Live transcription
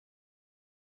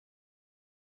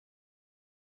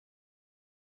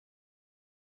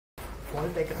Our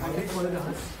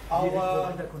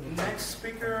next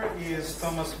speaker is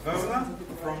Thomas Woerner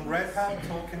from Red Hat,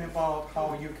 talking about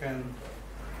how you can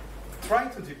try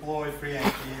to deploy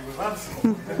FreeIPA with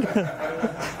Ansible.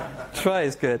 Try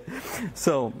is good.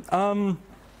 So,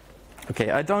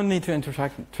 okay, I don't need to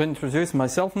introduce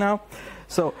myself now.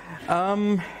 So,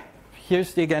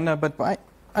 here's the agenda, but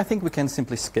I think we can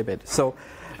simply skip it. So,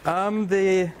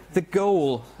 the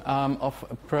goal of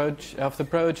the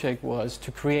project was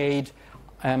to create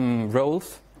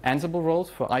roles, Ansible roles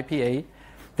for IPA,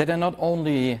 that are not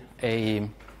only a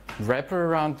wrapper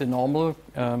around the normal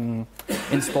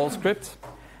install scripts,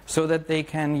 so that they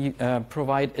can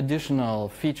provide additional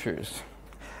features,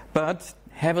 but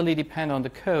heavily depend on the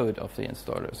code of the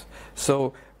installers.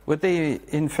 So what they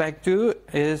in fact do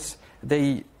is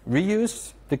they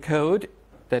reuse the code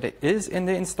that is in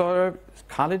the installer,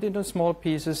 cut it into small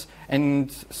pieces,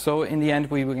 and so in the end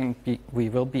we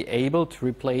will be able to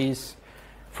replace,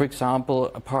 for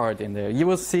example, a part in there. You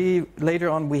will see later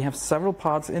on we have several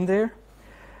parts in there.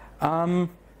 One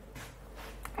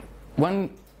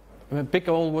big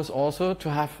goal was also to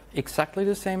have exactly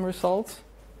the same results.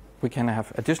 We can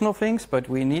have additional things, but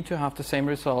we need to have the same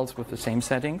results with the same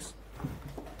settings.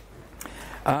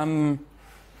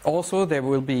 Also, there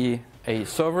will be a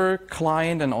server,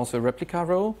 client, and also a replica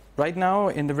role. Right now,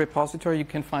 in the repository, you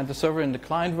can find the server and the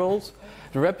client roles.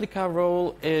 The replica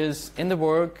role is in the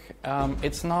work.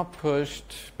 It's not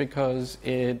pushed because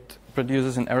it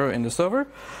produces an error in the server.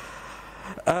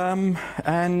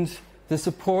 And the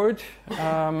support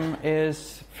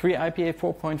is FreeIPA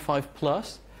 4.5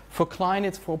 plus. For client,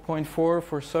 it's 4.4.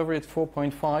 For server, it's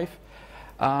 4.5.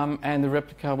 And the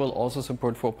replica will also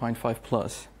support 4.5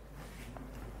 plus.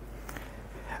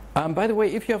 By the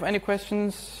way, if you have any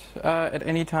questions at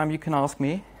any time, you can ask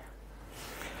me.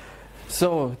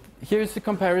 So here's the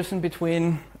comparison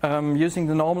between using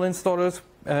the normal installers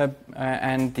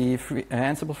and the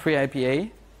Ansible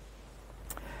FreeIPA.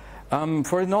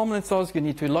 For the normal installers, you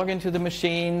need to log into the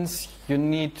machines, you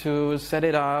need to set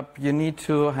it up, you need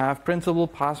to have principal,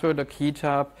 password, or key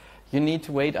tab, you need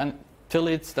to wait until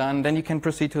it's done, then you can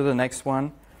proceed to the next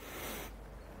one.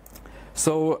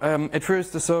 So at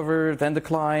first the server, then the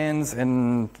clients,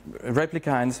 and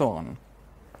replica, and so on.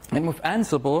 And with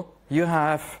Ansible, you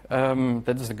have,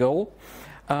 that is the goal,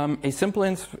 a simple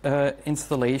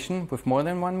installation with more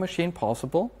than one machine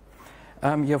possible.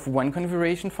 You have one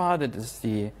configuration file, that is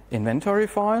the inventory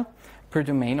file, per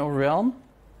domain or realm.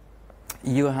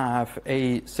 You have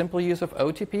a simple use of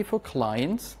OTP for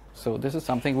clients. So this is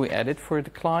something we added for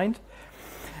the client.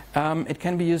 It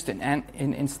can be used in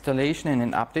installation and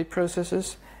in update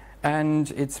processes, and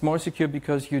it's more secure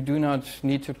because you do not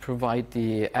need to provide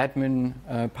the admin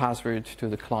password to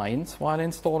the clients while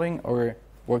installing or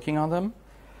working on them.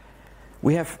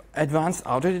 We have advanced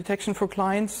auto detection for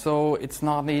clients, so it's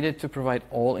not needed to provide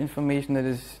all information that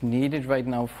is needed right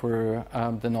now for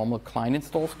the normal client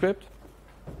install script.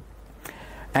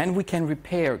 And we can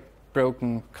repair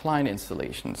broken client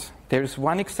installations. There's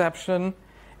one exception.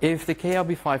 If the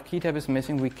KRB5 key tab is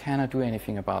missing, we cannot do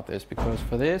anything about this, because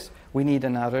for this we need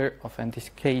another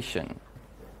authentication.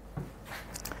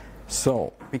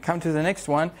 So we come to the next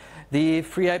one, the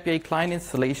FreeIPA client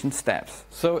installation steps.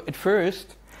 So at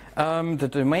first, the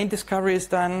domain discovery is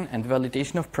done and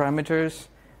validation of parameters,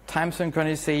 time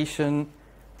synchronization,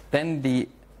 then the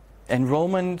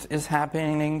enrollment is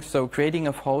happening, so creating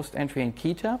of host entry and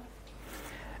key tab.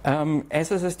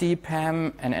 SSSD,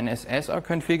 PAM, and NSS are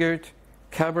configured.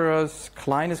 Kerberos,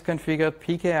 client is configured,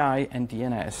 PKI, and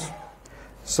DNS.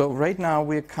 So right now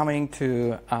we're coming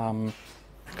to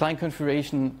client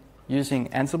configuration using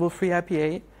Ansible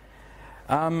FreeIPA.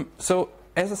 So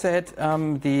as I said,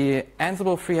 the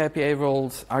Ansible FreeIPA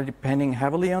roles are depending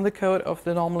heavily on the code of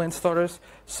the normal installers.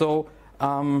 So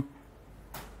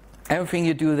everything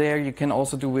you do there, you can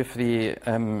also do with the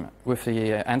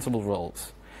Ansible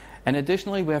roles. And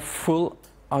additionally, we have full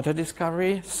auto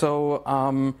discovery. So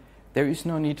there is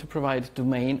no need to provide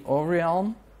domain or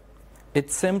realm. It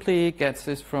simply gets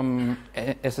this from,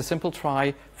 as a simple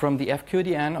try, from the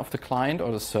FQDN of the client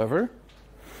or the server.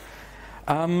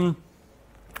 And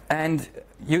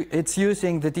it's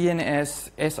using the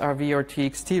DNS, SRV, or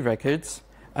TXT records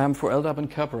for LDAP and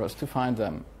Kerberos to find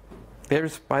them.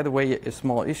 There's, by the way, a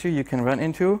small issue you can run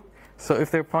into. So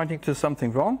if they're pointing to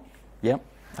something wrong, yeah,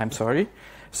 I'm sorry.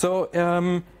 So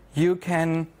you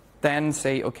can then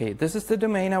say, okay, this is the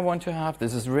domain I want to have,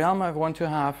 this is realm I want to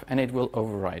have, and it will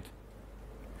override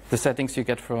the settings you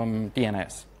get from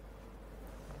DNS.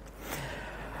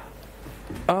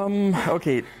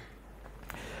 Okay.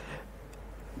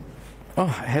 Oh,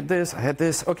 I had this.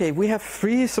 Okay, we have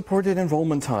 3 supported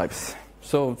enrollment types.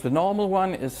 So the normal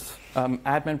one is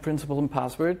admin principal and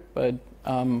password, but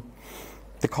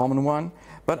the common one.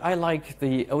 But I like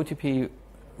the OTP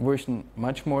version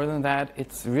much more than that.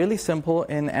 It's really simple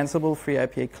in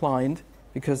Ansible-freeipa client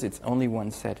because it's only one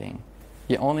setting.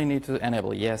 You only need to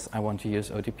enable, yes, I want to use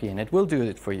OTP, and it will do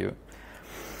it for you.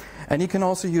 And you can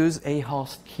also use a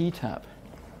host key tab.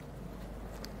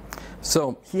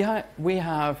 So here we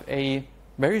have a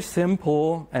very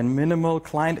simple and minimal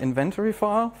client inventory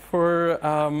file for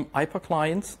IPA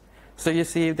clients. So you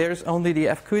see there's only the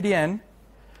FQDN.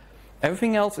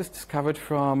 Everything else is discovered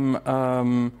from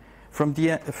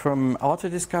auto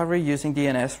discovery using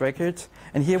DNS records.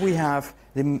 And here we have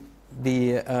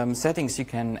the settings you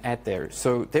can add there.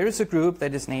 So there is a group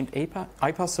that is named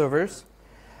IPA servers,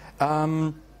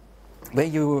 where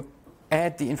you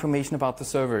add the information about the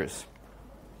servers.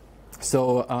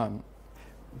 So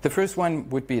the first one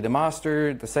would be the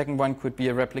master, the second one could be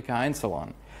a replica, and so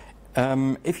on.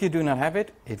 If you do not have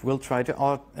it, it will try to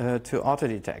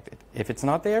auto-detect it. If it's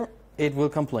not there, it will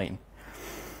complain.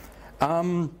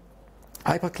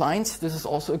 IPA clients, this is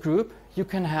also a group. You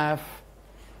can have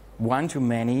one to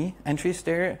many entries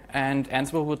there, and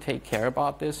Ansible will take care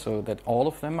about this so that all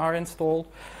of them are installed.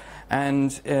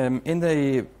 And in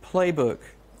the playbook,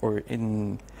 or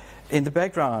in the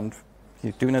background,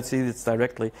 you do not see this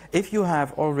directly. If you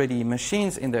have already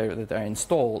machines in there that are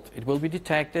installed, it will be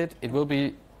detected. It will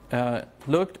be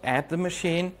looked at the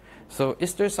machine. So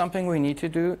is there something we need to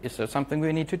do? Is there something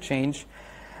we need to change?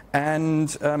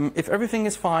 And if everything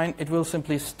is fine, it will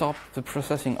simply stop the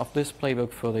processing of this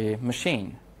playbook for the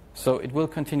machine. So it will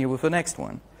continue with the next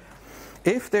one.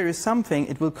 If there is something,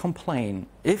 it will complain.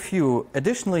 If you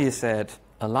additionally said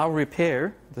allow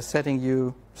repair, the setting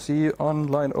you see on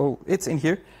line, oh, it's in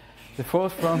here, the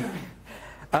fourth from,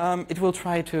 it will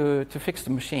try to fix the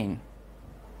machine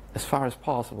as far as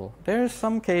possible. There are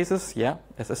some cases, yeah,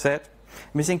 as I said,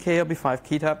 missing KLB5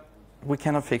 key tab, we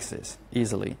cannot fix this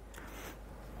easily.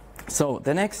 So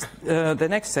the next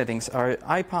settings are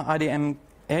IPA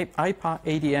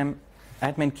ADM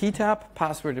admin key tab,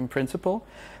 password, and principal.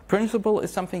 Principal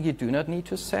is something you do not need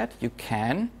to set. You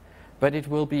can, but it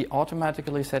will be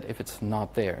automatically set if it's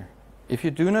not there. If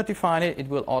you do not define it, it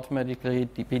will automatically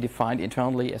be defined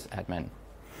internally as admin.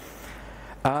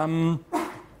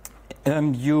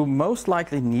 You most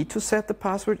likely need to set the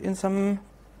password in some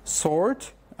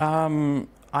sort.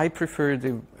 I prefer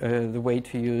the way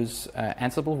to use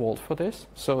Ansible Vault for this,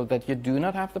 so that you do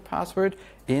not have the password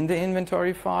in the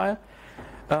inventory file,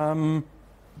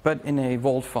 but in a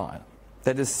Vault file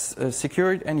that is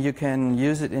secured, and you can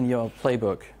use it in your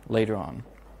playbook later on.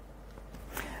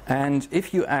 And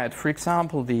if you add, for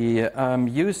example, the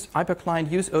IPA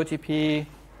client use OTP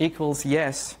equals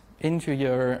yes into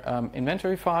your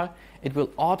inventory file, it will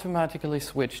automatically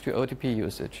switch to OTP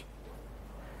usage.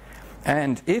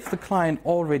 And if the client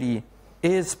already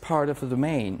is part of the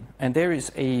domain and there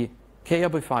is a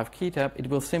KLB5 key tab, it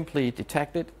will simply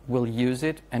detect it, will use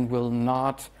it, and will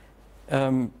not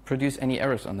produce any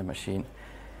errors on the machine.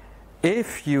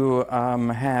 If you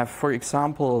have, for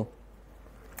example,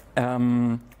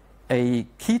 a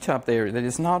key tab there that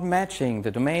is not matching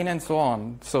the domain and so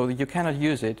on, so you cannot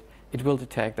use it, it will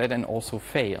detect that and also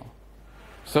fail.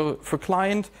 So for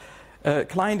client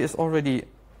is already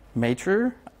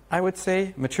mature, I would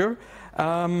say, mature,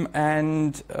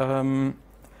 and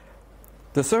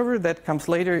the server that comes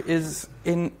later is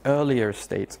in earlier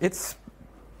states.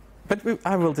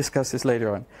 I will discuss this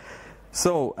later on.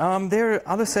 So there are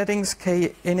other settings,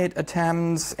 kinit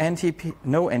attempts, NTP,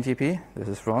 no NTP, this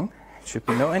is wrong. It should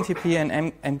be no NTP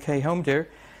and MK home there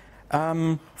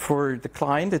for the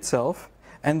client itself,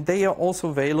 and they are also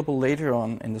available later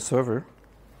on in the server.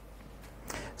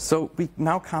 So we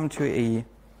now come to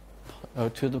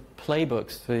the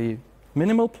playbooks, the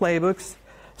minimal playbooks.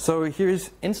 So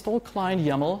here's install client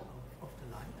YAML.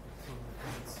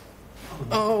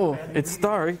 Oh, it's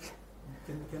dark.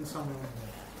 Can someone?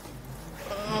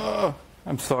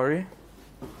 I'm sorry.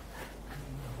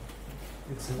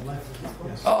 It's a live.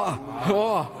 Yes.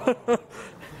 Oh.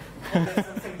 There's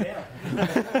something there.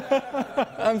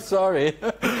 I'm sorry.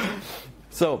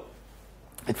 So,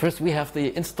 at first we have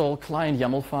the install client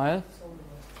YAML file.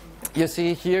 You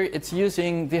see here it's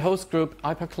using the host group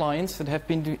IPA clients that have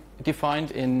been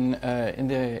defined in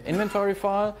the inventory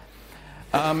file.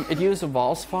 It uses a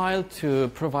vals file to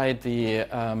provide the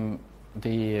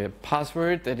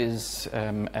password that is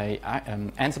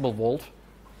Ansible Vault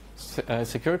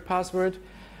secured password,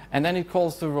 and then it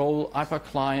calls the role IPA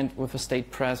client with a state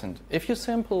present. If you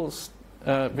simply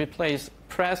replace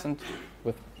present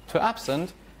to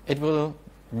absent, it will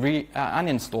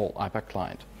uninstall IPA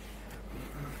client.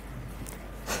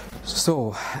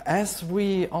 So, as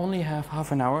we only have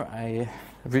half an hour, I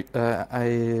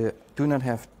do not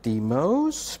have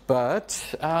demos,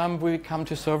 but we come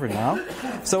to server now.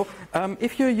 So,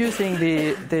 if you're using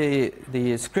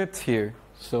the scripts here,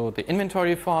 so the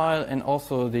inventory file and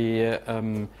also the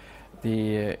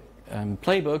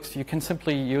playbooks, you can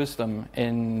simply use them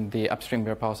in the upstream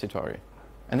repository.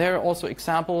 And there are also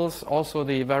examples, also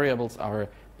the variables are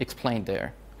explained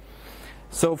there.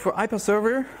 So for IPA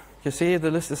server, you see the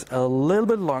list is a little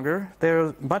bit longer. There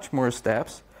are much more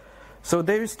steps. So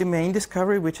there is domain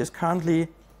discovery, which is currently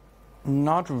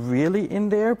not really in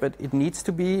there, but it needs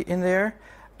to be in there.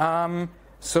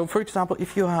 So for example,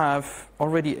 if you have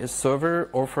already a server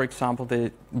or for example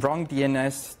the wrong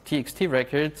DNS TXT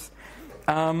records,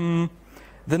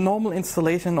 the normal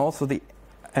installation, also the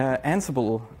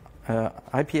Ansible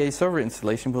IPA server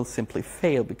installation will simply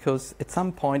fail because at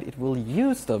some point it will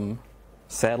use them,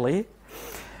 sadly.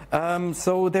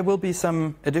 So there will be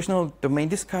some additional domain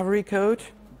discovery code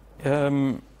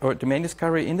or domain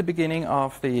discovery in the beginning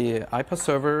of the IPA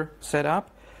server setup,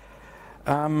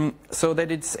 so that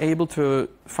it's able to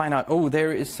find out, oh,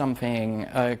 there is something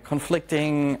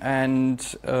conflicting,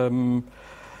 and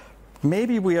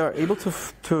maybe we are able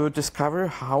to discover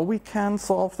how we can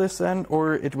solve this then,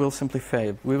 or it will simply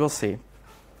fail. We will see.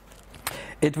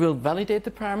 It will validate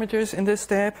the parameters in this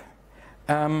step.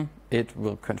 It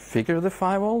will configure the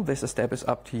firewall. This step is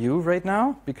up to you right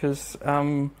now because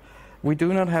we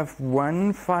do not have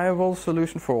one firewall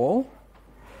solution for all.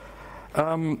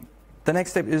 The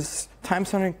next step is time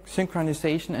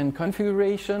synchronization and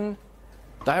configuration,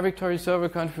 directory server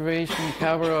configuration,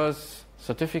 Kerberos,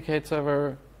 certificate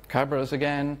server, Kerberos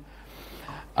again,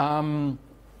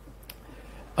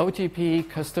 OTP,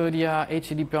 Custodia,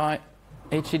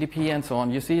 HTTP, and so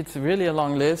on. You see, it's really a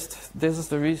long list. This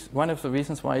is one of the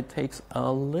reasons why it takes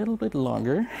a little bit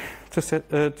longer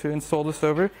to install the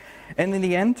server. And in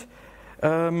the end,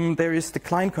 there is the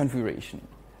client configuration.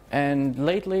 And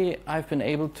lately, I've been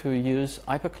able to use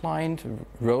IPA client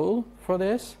role for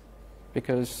this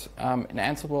because in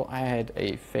Ansible, I had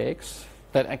a fix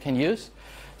that I can use.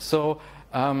 So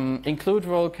include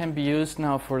role can be used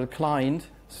now for the client.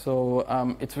 So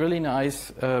it's really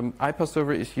nice. IPA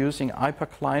server is using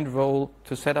IPA client role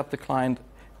to set up the client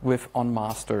with on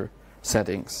master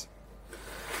settings.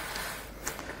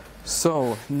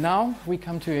 So now we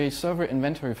come to a server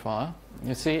inventory file.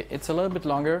 You see, it's a little bit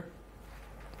longer,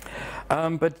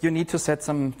 but you need to set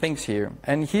some things here.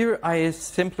 And here I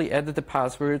simply added the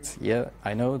passwords. Yeah,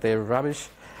 I know they're rubbish.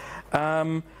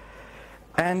 And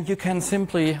you can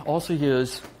simply also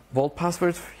use vault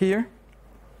passwords here.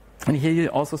 And here you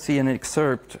also see an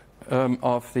excerpt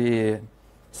of the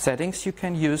settings you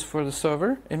can use for the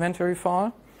server inventory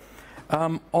file.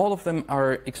 All of them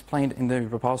are explained in the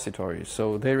repository.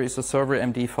 So there is a server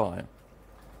MD file.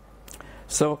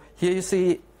 So here you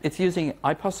see it's using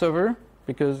IPA server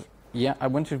because, yeah, I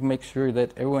want to make sure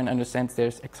that everyone understands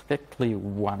there's exactly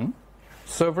one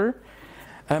server.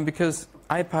 Because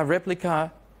IPA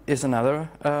replica is another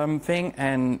thing,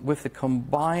 and with the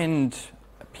combined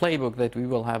playbook that we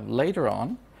will have later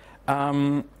on,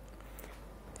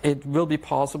 it will be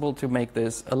possible to make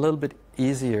this a little bit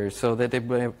easier so that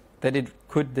it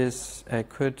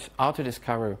could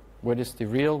auto-discover what is the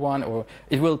real one, or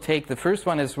it will take the first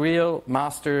one as real,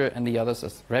 master, and the others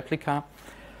as replica.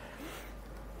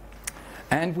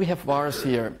 And we have vars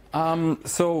here.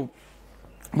 So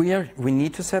we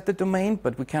need to set the domain,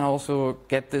 but we can also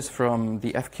get this from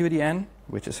the FQDN,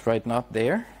 which is right not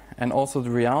there, and also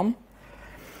the realm.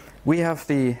 We have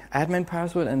the admin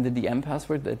password and the DM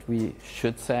password that we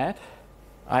should set,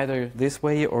 either this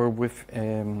way or with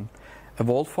a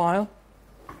vault file.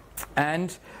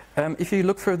 And if you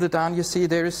look further down, you see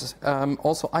there's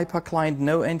also IPA client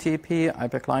no NTP,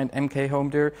 IPA client MK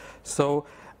home there. So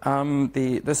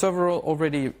the server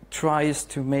already tries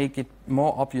to make it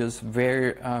more obvious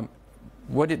where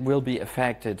what it will be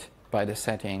affected by the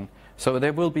setting. So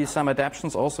there will be some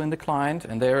adaptations also in the client,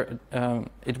 and there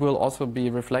it will also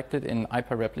be reflected in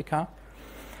IPA replica,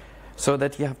 so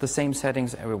that you have the same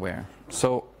settings everywhere.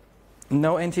 So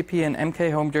no NTP and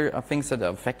MK home there are things that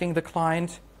are affecting the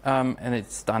client, and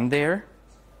it's done there.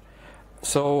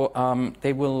 So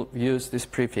they will use this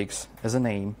prefix as a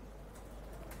name.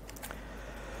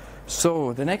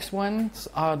 So the next ones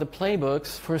are the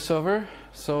playbooks for server.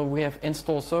 So we have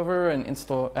install server and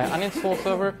uninstall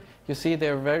server. You see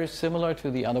they're very similar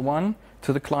to the other one,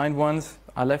 to the client ones.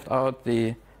 I left out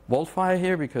the vault file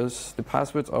here because the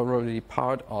passwords are already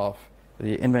part of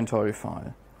the inventory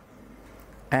file.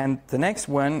 And the next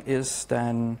one is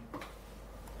then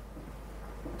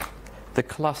the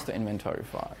cluster inventory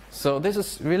file. So this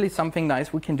is really something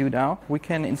nice we can do now. We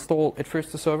can install at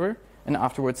first the server and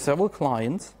afterwards several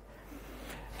clients.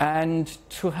 And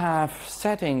to have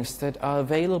settings that are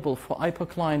available for IPA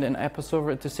client and IPA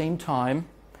server at the same time,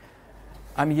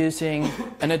 I'm using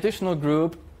an additional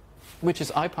group, which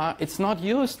is IPA. It's not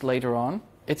used later on.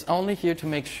 It's only here to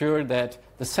make sure that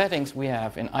the settings we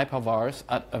have in IPA vars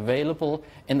are available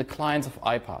in the clients of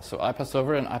IPA, so IPA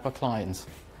server and IPA clients.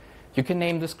 You can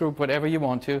name this group whatever you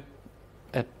want to,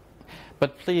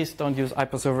 but please don't use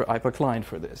IPA server, IPA client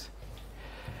for this.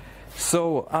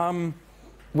 So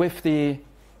with the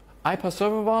IPA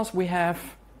server vars we have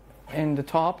in the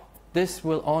top, this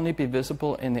will only be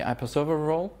visible in the IPA server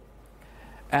role,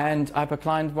 and IPA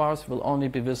client vars will only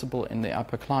be visible in the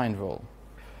IPA client role.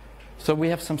 So we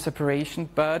have some separation,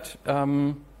 but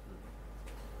do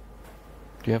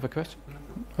you have a question?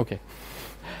 Okay.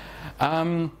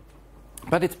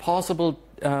 But it's possible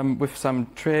with some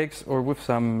tricks or with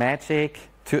some magic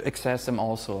to access them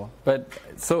also. But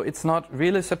so it's not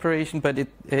really separation, but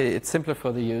it's simpler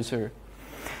for the user.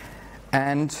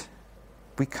 And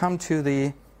we come to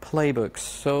the playbooks.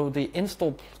 So the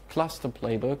install cluster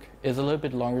playbook is a little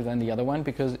bit longer than the other one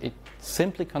because it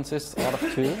simply consists out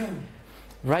of two.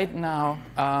 Right now,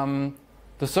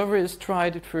 the server is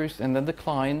tried at first and then the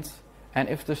clients. And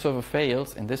if the server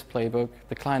fails in this playbook,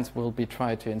 the clients will be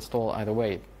tried to install either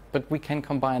way. But we can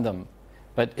combine them.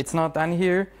 But it's not done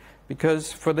here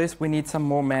because for this we need some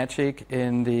more magic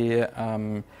in the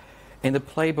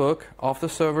playbook of the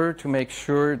server to make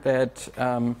sure that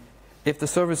if the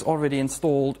server is already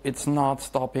installed, it's not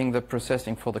stopping the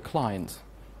processing for the clients.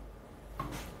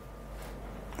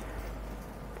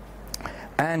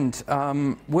 And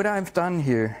what I've done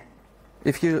here,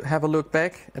 if you have a look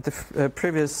back at the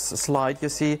previous slide, you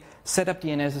see setup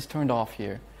DNS is turned off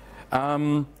here.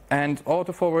 And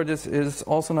auto forward is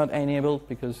also not enabled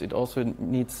because it also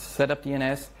needs setup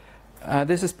DNS.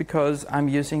 This is because I'm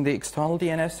using the external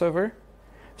DNS server.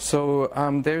 So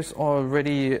there's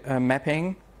already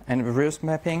mapping and reverse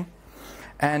mapping.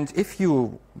 And if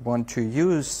you want to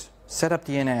use setup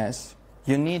DNS,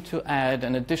 you need to add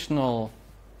an additional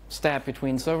step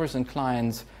between servers and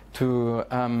clients to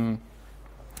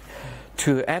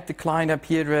add the client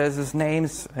IP addresses,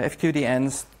 names,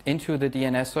 FQDNs into the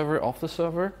DNS server of the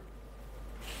server.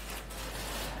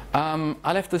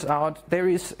 I left this out. There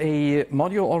is a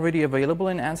module already available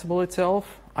in Ansible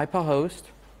itself, IPA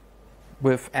host,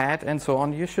 with add and so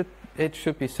on. It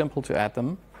should be simple to add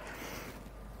them.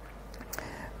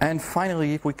 And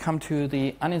finally, we come to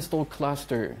the uninstall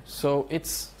cluster. So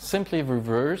it's simply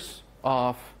reverse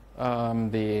of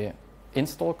the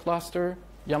install cluster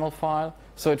YAML file.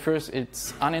 So at first it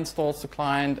uninstalls the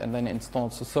client and then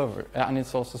installs the server,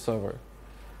 uninstalls the server.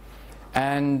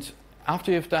 And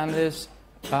after you've done this,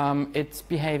 it's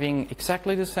behaving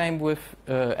exactly the same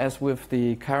as with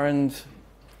the current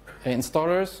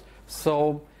installers.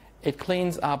 So it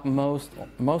cleans up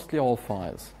mostly all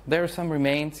files. There are some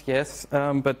remains, yes,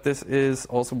 but this is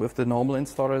also with the normal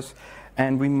installers,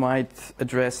 and we might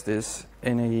address this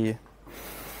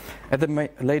at a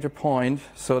later point,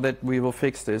 so that we will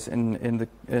fix this in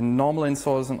normal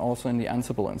installers and also in the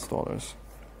Ansible installers.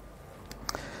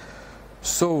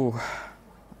 So,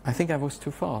 I think I was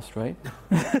too fast, right?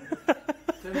 10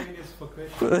 minutes for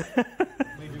questions.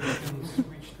 Maybe we can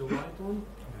switch to light on.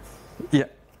 Yeah.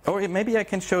 Or maybe I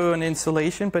can show an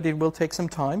installation, but it will take some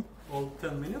time. All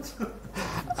 10 minutes?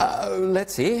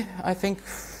 Let's see. I think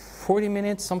 40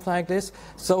 minutes, something like this.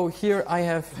 So here I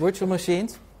have virtual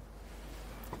machines.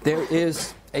 There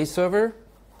is a server.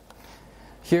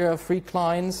 Here are 3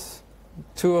 clients,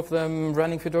 2 of them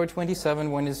running Fedora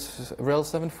 27, one is RHEL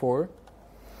 7.4.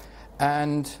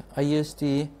 And I used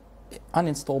the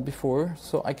uninstall before,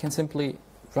 so I can simply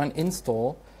run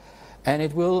install. And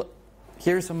it will,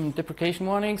 here are some deprecation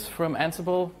warnings from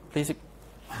Ansible. Please.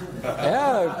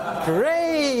 Yeah,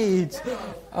 great!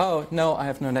 Oh, no, I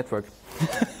have no network.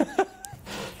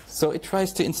 So it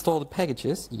tries to install the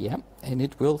packages, yeah, and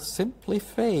it will simply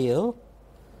fail.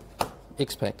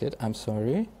 Expected, I'm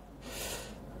sorry.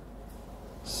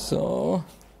 So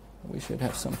we should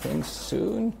have something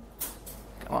soon.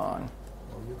 Come on.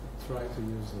 Well, you could try to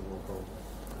use the local.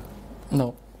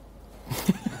 No.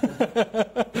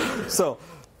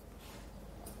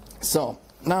 So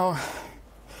now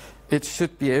it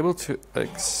should be able to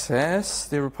access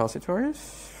the repositories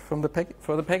from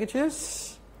for the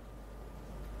packages.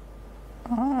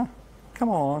 Come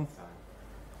on.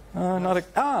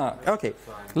 Okay.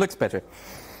 Looks better.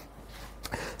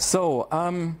 So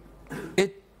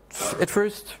it at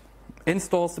first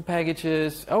installs the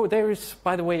packages. Oh, there is,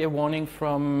 by the way, a warning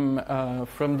from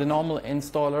the normal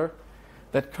installer.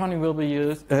 that cronny will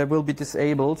be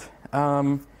disabled.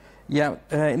 In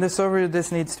the server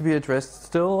this needs to be addressed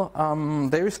still.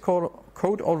 There is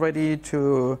code already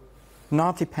to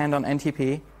not depend on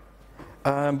NTP,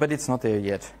 but it's not there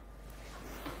yet.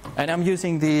 And I'm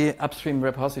using the upstream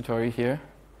repository here.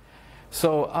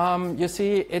 So you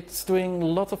see it's doing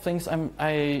lots of things.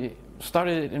 I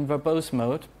started it in verbose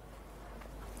mode.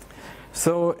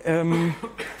 So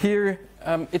here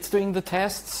it's doing the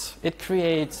tests. It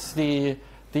creates the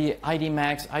ID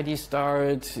max, ID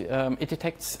start. It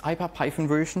detects IPA Python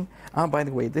version. By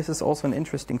the way, this is also an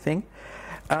interesting thing.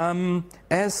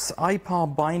 As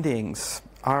IPA bindings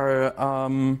are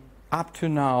up to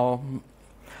now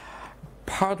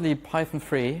partly Python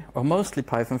free or mostly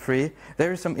Python free,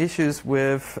 there are some issues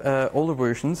with older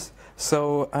versions.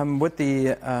 So what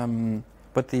the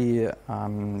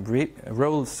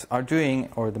roles are doing,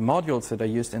 or the modules that are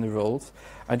used in the roles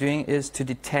are doing, is to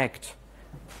detect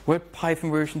what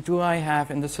Python version do I have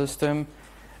in the system.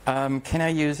 Can I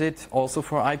use it also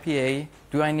for IPA?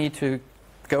 Do I need to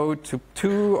go to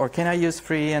 2, or can I use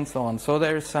 3, and so on? So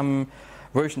there's some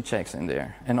version checks in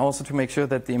there, and also to make sure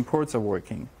that the imports are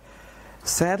working.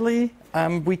 Sadly,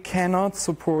 we cannot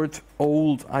support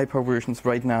old IPA versions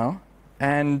right now,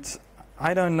 and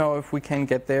I don't know if we can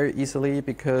get there easily,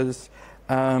 because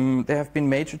there have been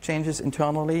major changes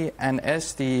internally, and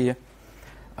as the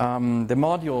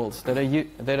modules that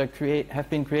have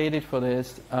been created for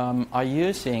this are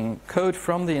using code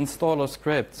from the installer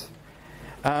scripts.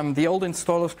 The old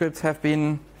installer scripts have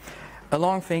been a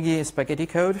long thingy spaghetti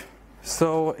code,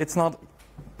 so it's not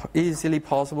easily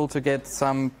possible to get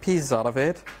some pieces out of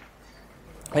it.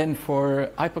 And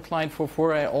for IPA Client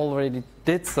 4.4, I already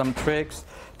did some tricks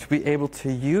to be able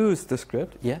to use the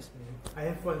script. Yes? I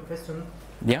have one question.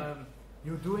 Yeah.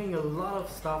 You're doing a lot of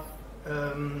stuff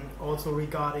also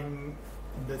regarding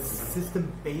the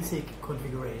system basic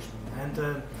configuration.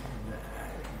 And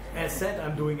as said,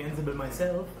 I'm doing Ansible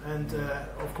myself. And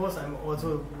of course, I'm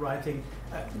also writing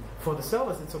for the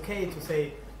servers. It's okay to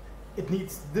say it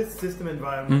needs this system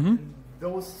environment and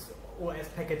those OS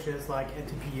packages like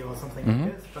NTP or something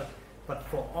like this. But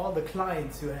for all the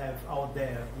clients you have out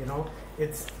there, you know,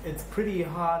 it's pretty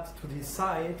hard to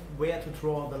decide where to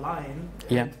draw the line.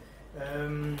 Yeah.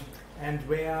 And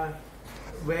where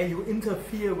you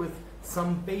interfere with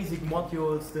some basic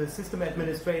modules the system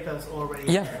administrators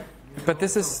already have. But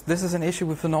this is an issue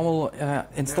with the normal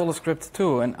installer scripts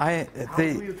too, and how do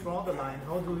you draw the line?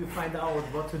 How do you find out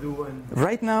what to do? And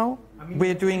right now, I mean,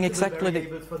 we're doing exactly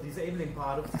variables for disabling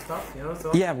part of the stuff, you know.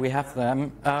 So yeah, we have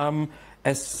them.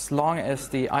 As long as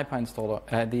the IPA installer,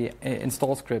 the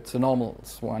install scripts, the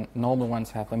normal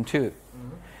ones have them too.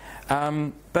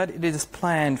 But it is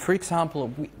planned. For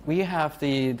example, we have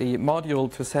the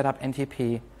module to set up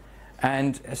NTP.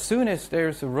 And as soon as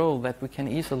there's a role that we can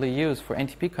easily use for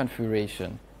NTP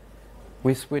configuration,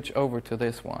 we switch over to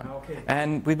this one. Okay.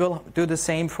 And we will do the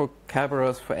same for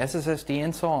Kerberos, for SSSD,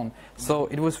 and so on. So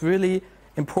it was really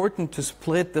important to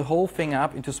split the whole thing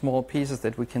up into small pieces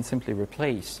that we can simply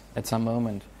replace at some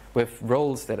moment with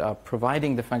roles that are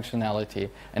providing the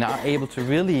functionality and are able to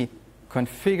really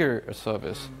configure a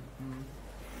service.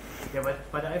 Yeah,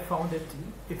 but I found it,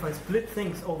 if I split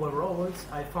things over roles,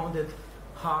 I found it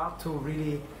hard to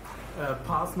really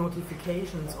pass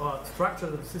notifications or structure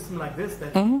the system like this,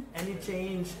 that any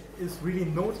change is really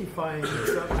notifying the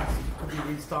service to be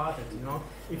restarted, you know.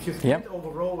 If you split over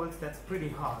roles, that's pretty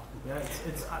hard.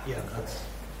 Yeah,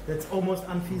 that's almost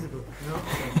unfeasible, you know.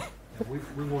 Yeah,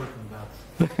 we work on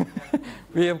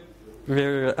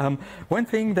that. One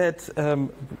thing that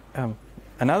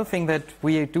another thing that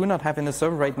we do not have in the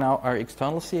server right now are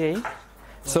external CA.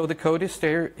 So the code is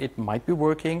there, it might be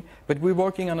working, but we're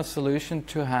working on a solution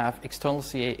to have external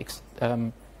CA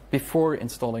before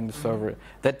installing the server.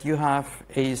 That you have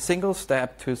a single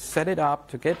step to set it up,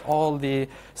 to get all the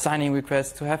signing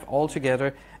requests, to have all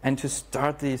together, and to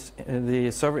start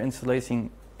the server installation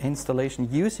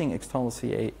using external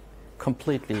CA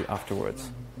completely afterwards.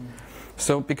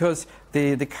 So because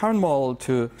the current model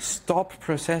to stop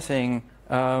processing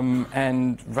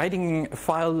and writing a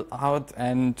file out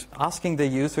and asking the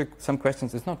user some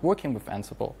questions is not working with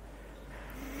Ansible.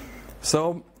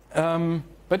 So,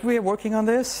 but we are working on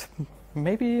this.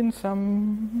 Maybe in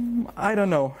some, I don't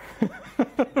know.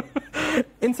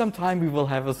 In some time we will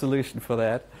have a solution for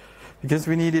that, because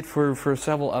we need it for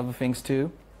several other things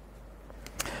too.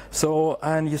 So,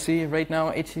 and you see right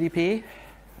now HTTP,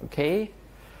 okay.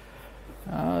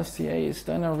 CA is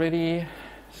done already.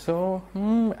 So,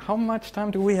 how much time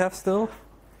do we have still?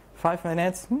 5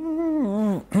 minutes?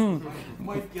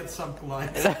 Might get some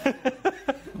clients.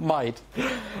 Might.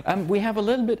 We have a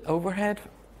little bit overhead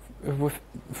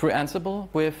through Ansible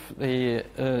with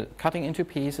the cutting into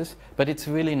pieces, but it's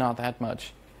really not that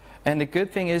much. And the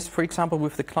good thing is, for example,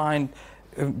 with the client,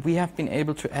 we have been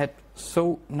able to add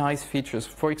so nice features.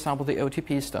 For example, the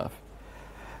OTP stuff.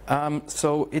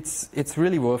 So it's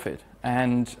really worth it.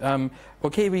 And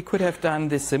okay, we could have done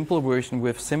this simple version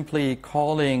with simply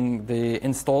calling the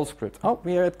install script. Oh,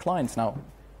 we are at clients now.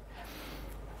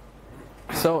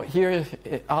 So here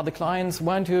are the clients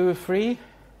 1, 2, 3,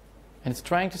 and it's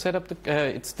trying to set up the.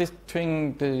 It's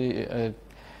doing the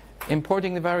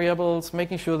importing the variables,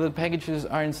 making sure the packages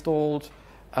are installed.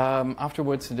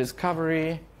 Afterwards, the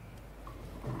discovery.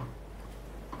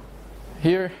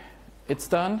 Here, it's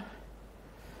done.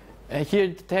 Here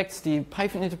it detects the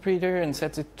Python interpreter and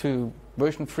sets it to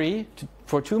version 3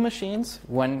 for 2 machines,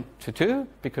 1 to 2,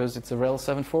 because it's a RHEL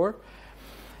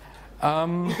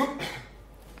 7.4.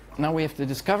 Now we have the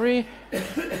discovery,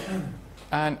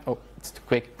 and oh, it's too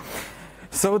quick.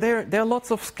 So there are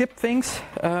lots of skip things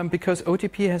because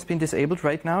OTP has been disabled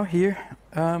right now here,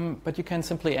 but you can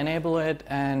simply enable it,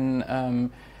 and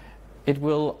it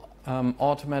will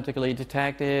automatically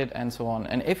detect it and so on.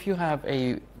 And if you have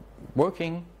a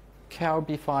working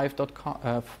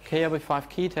KRB5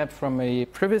 key tab from a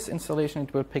previous installation,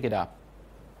 it will pick it up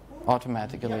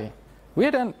automatically. Yeah.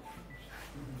 We're done.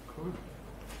 Cool.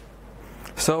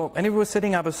 So, and we're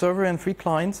setting up a server and 3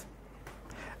 clients,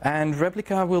 and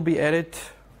replica will be added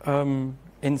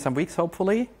in some weeks,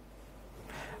 hopefully,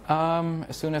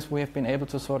 as soon as we have been able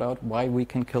to sort out why we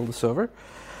can kill the server.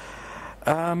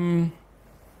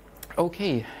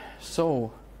 Okay,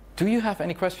 so do you have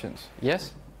any questions?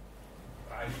 Yes?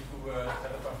 I need to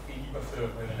set up a FOSDEM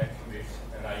server in the next 2 weeks,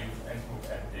 and I use Ansible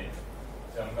everything.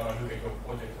 So I'm going to look at your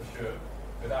project for sure.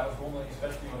 But I was wondering,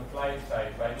 especially on the client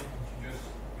side, why didn't you just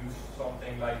use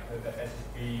something like the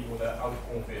SSP or the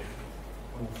autoconfig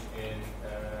tools in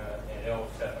RHEL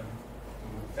 7 to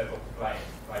set up the client?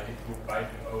 Why did you write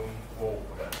your own role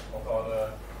for that? What are the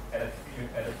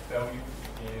added values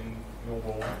in your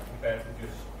role compared to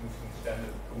just using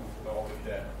standard tools that are already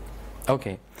there?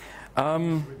 Okay.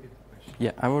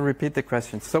 Yeah, I will repeat the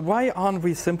question. So why aren't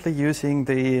we simply using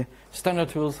the standard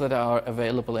tools that are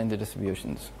available in the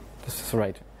distributions? This is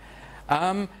right.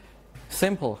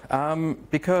 Simple.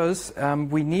 Because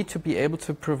we need to be able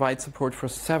to provide support for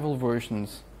several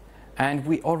versions. And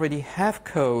we already have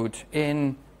code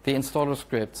in the installer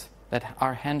scripts that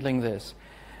are handling this.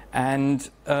 And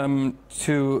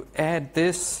to add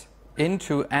this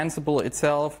into Ansible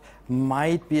itself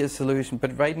might be a solution,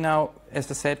 but right now,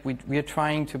 as I said, we are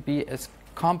trying to be as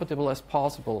compatible as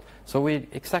possible. So we're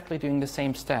exactly doing the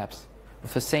same steps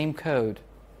with the same code,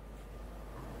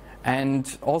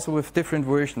 and also with different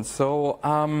versions. So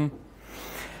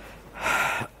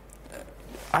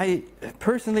I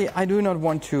personally do not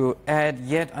want to add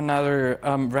yet another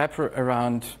wrapper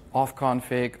around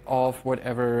off-config, off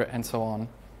whatever, and so on,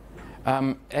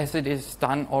 as it is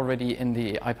done already in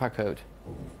the IPA code.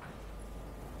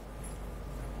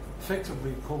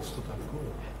 Effectively posted that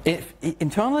code.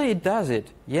 Internally it does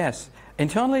it, yes.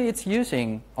 Internally it's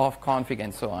using off-config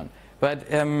and so on. But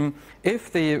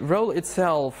if the role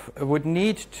itself would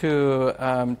need to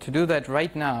do that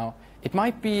right now, it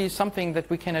might be something that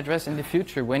we can address in the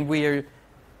future when we are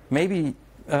maybe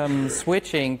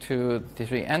switching to the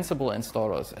Ansible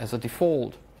installers as a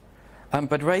default.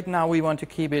 But right now we want to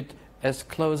keep it as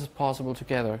close as possible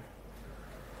together.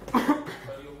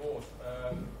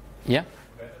 Yeah?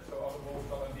 So are the roles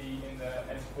going to be in the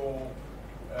Ansible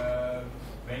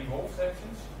main role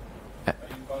sections? Are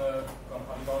you going to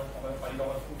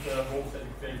put the roles that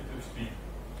you created to speak?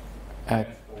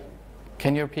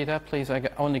 Can you repeat that, please? I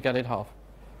only got it half.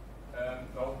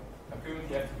 No, currently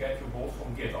you have to get your roles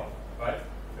from GitHub, right?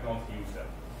 If you want to use them.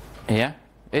 Yeah,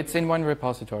 it's in one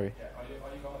repository. Yeah. Are you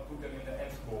going to put them in the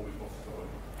Ansible repository?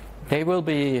 They will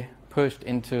be pushed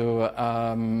into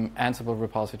Ansible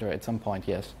repository at some point,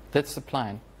 yes. That's the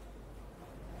plan.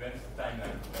 When's the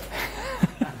timeline?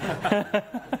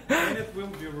 When it will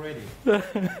be ready.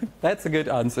 That's a good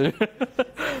answer.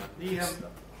 The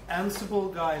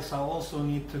Ansible guys also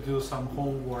need to do some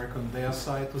homework on their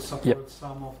side to support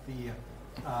some of the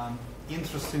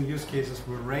interesting use cases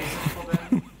we're raising for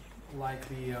them, like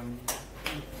the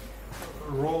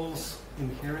roles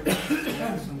inheritance.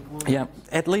 Yeah,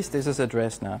 at least this is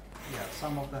addressed now. Yeah,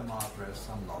 some of them are addressed,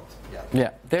 some not.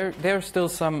 Yeah, there's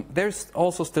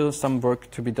also still some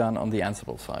work to be done on the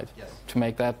Ansible side to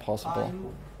make that possible.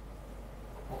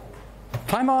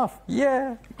 Time off,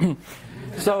 yeah.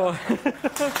 So,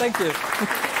 thank you.